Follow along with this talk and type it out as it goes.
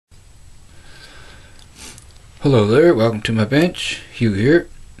Hello there, welcome to my bench. Hugh here.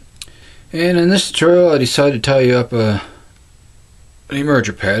 And in this tutorial I decided to tie you up an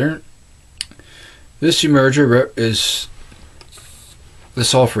emerger pattern. This emerger is the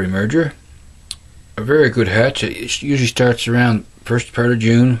sulphur emerger. A very good hatch. It usually starts around first part of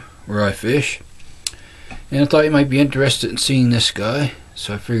June where I fish. And I thought you might be interested in seeing this guy,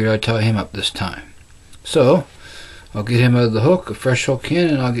 so I figured I'd tie him up this time. So I'll get him out of the hook, a fresh hook in,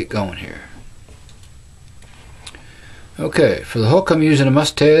 and I'll get going here. Okay, for the hook I'm using a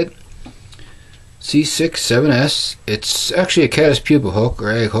mustad C6 7S. It's actually a caddis pupa hook or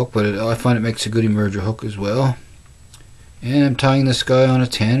egg hook, but I find it makes a good emerger hook as well. And I'm tying this guy on a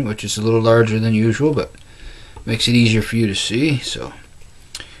 10, which is a little larger than usual, but makes it easier for you to see. So,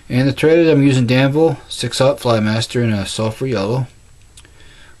 and the threaded I'm using Danville 6/0 Flymaster in a sulphur yellow.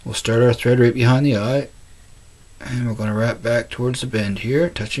 We'll start our thread right behind the eye, and we're going to wrap back towards the bend here,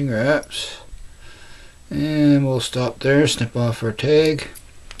 touching wraps. And we'll stop there, snip off our tag,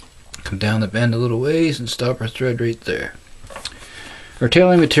 come down the bend a little ways, and stop our thread right there. Our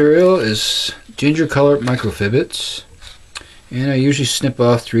tailing material is ginger colored micro fibettes, and I usually snip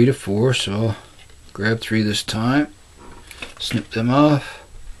off 3 to 4, so I'll grab 3 this time, snip them off.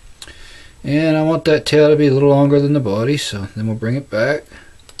 And I want that tail to be a little longer than the body, so then we'll bring it back,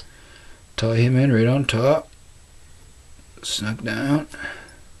 tie him in right on top, snug down.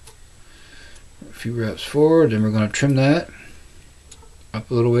 A few wraps forward, then we're going to trim that up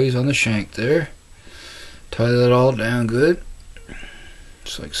a little ways on the shank there. Tie that all down good,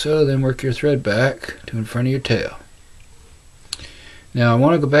 just like so. Then work your thread back to in front of your tail. Now I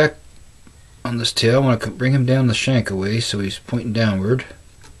want to go back on this tail. I want to bring him down the shank a ways so he's pointing downward,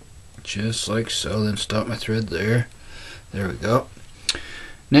 just like so. Then stop my thread there. There we go.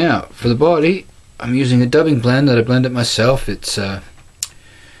 Now for the body, I'm using a dubbing blend that I blended myself. It's a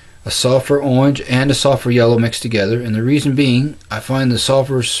sulphur orange and a sulphur yellow mixed together, and the reason being, I find the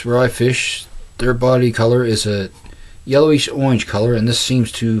sulphurs where I fish, their body color is a yellowish orange color, and this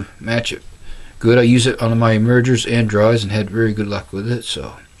seems to match it good. I use it on my emergers and dries and had very good luck with it.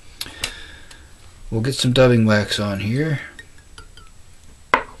 So we'll get some dubbing wax on here,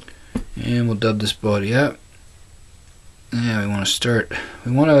 and we'll dub this body up. Now we want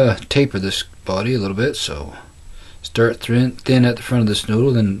to taper this body a little bit, so start thin at the front of this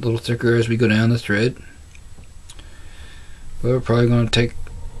noodle, then a little thicker as we go down the thread. But we're probably going to take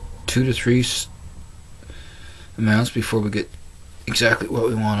 2 to 3 amounts before we get exactly what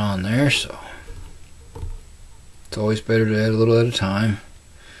we want on there. So it's always better to add a little at a time.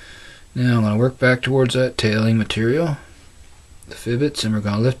 Now I'm going to work back towards that tailing material, the fibettes, and we're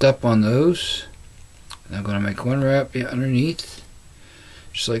going to lift up on those. And I'm going to make one wrap underneath,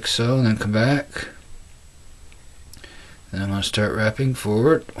 just like so, and then come back. Then I'm going to start wrapping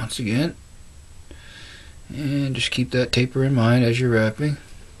forward once again, and just keep that taper in mind as you're wrapping.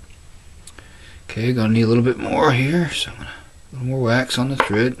 Okay, going to need a little bit more here, so I'm going to a little more wax on the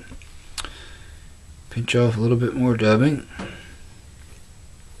thread. Pinch off a little bit more dubbing.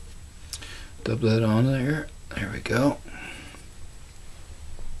 Dub that on there. There we go.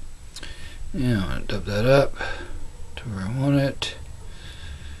 Now I'm going to dub that up to where I want it.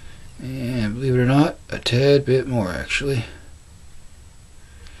 And believe it or not, a tad bit more actually.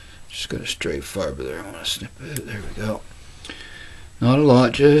 Just got a stray fiber there. I want to snip it. There we go. Not a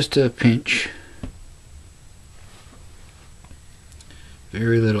lot, just a pinch.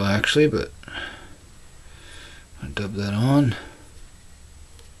 Very little actually, but I'll dub that on.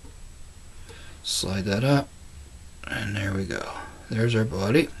 Slide that up. And there we go. There's our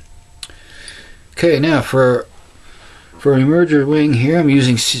body. Okay, now for an emerger wing here, I'm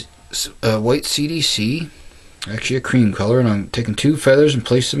using white CDC, actually a cream color, and I'm taking 2 feathers and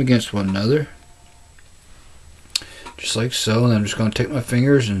place them against one another, just like so. And I'm just going to take my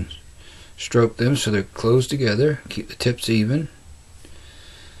fingers and stroke them so they're close together. Keep the tips even,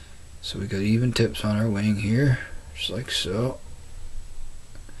 so we got even tips on our wing here, just like so.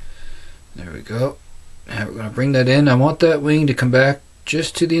 There we go. Now we're going to bring that in. I want that wing to come back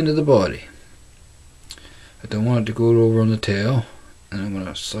just to the end of the body. I don't want it to go over on the tail. And I'm going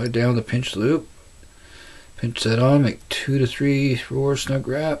to slide down the pinch loop, pinch that on, make 2 to 3, 4 snug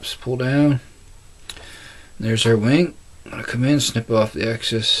wraps, pull down. And there's our wing. I'm going to come in, snip off the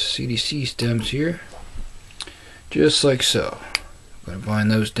excess CDC stems here, just like so. I'm going to bind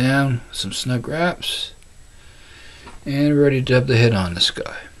those down with some snug wraps, and we're ready to dub the head on this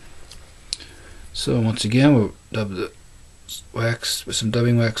guy. So once again, we'll dub the wax with some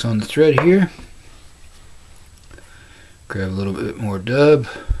dubbing wax on the thread here. Grab a little bit more dub,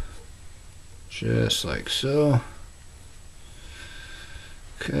 just like so.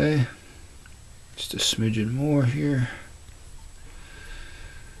 Okay, Just a smidgen more here.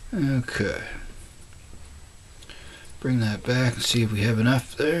 Okay. Bring that back and see if we have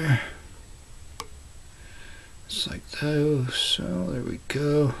enough there. Just like that. So there we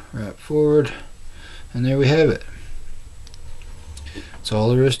go. Wrap forward. And there we have it. That's all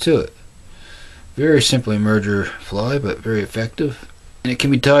there is to it. Very simple emerger fly, but very effective. And it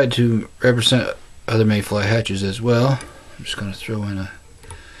can be tied to represent other mayfly hatches as well. I'm just going to throw in a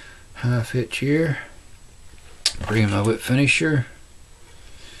half hitch here. Bring in my whip finisher.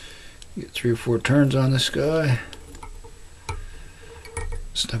 Get 3 or 4 turns on this guy.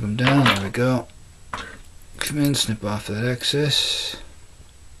 Snug them down. There we go. Come in, snip off that excess.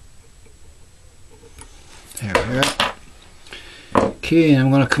 There we are. Okay, and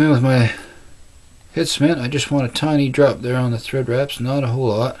I'm going to come in with my head cement. I just want a tiny drop there on the thread wraps, not a whole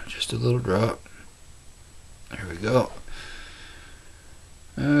lot, just a little drop. There we go.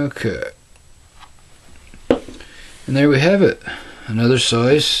 Okay. And there we have it. Another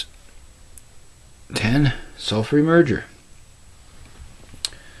size 10 sulphur emerger.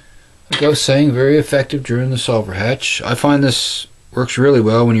 Like I was saying, very effective during the sulphur hatch. I find this works really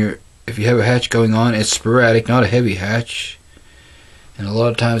well when if you have a hatch going on. It's sporadic, not a heavy hatch. And a lot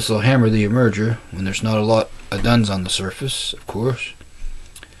of times they'll hammer the emerger when there's not a lot of duns on the surface, of course.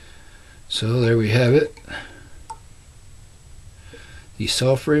 So there we have it. The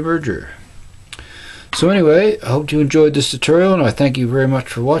sulphur emerger. So anyway, I hope you enjoyed this tutorial, and I thank you very much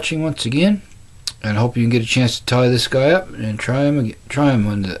for watching once again. And I hope you can get a chance to tie this guy up and try him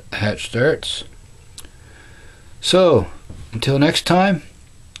when the hatch starts. So, until next time,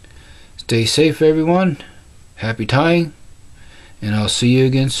 stay safe everyone, happy tying, and I'll see you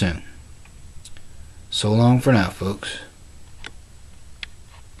again soon. So long for now, folks.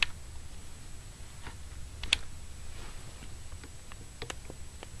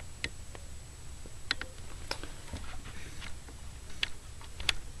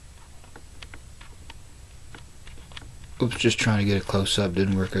 Oops, just trying to get a close up,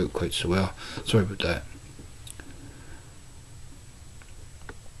 didn't work out quite so well. Sorry about that.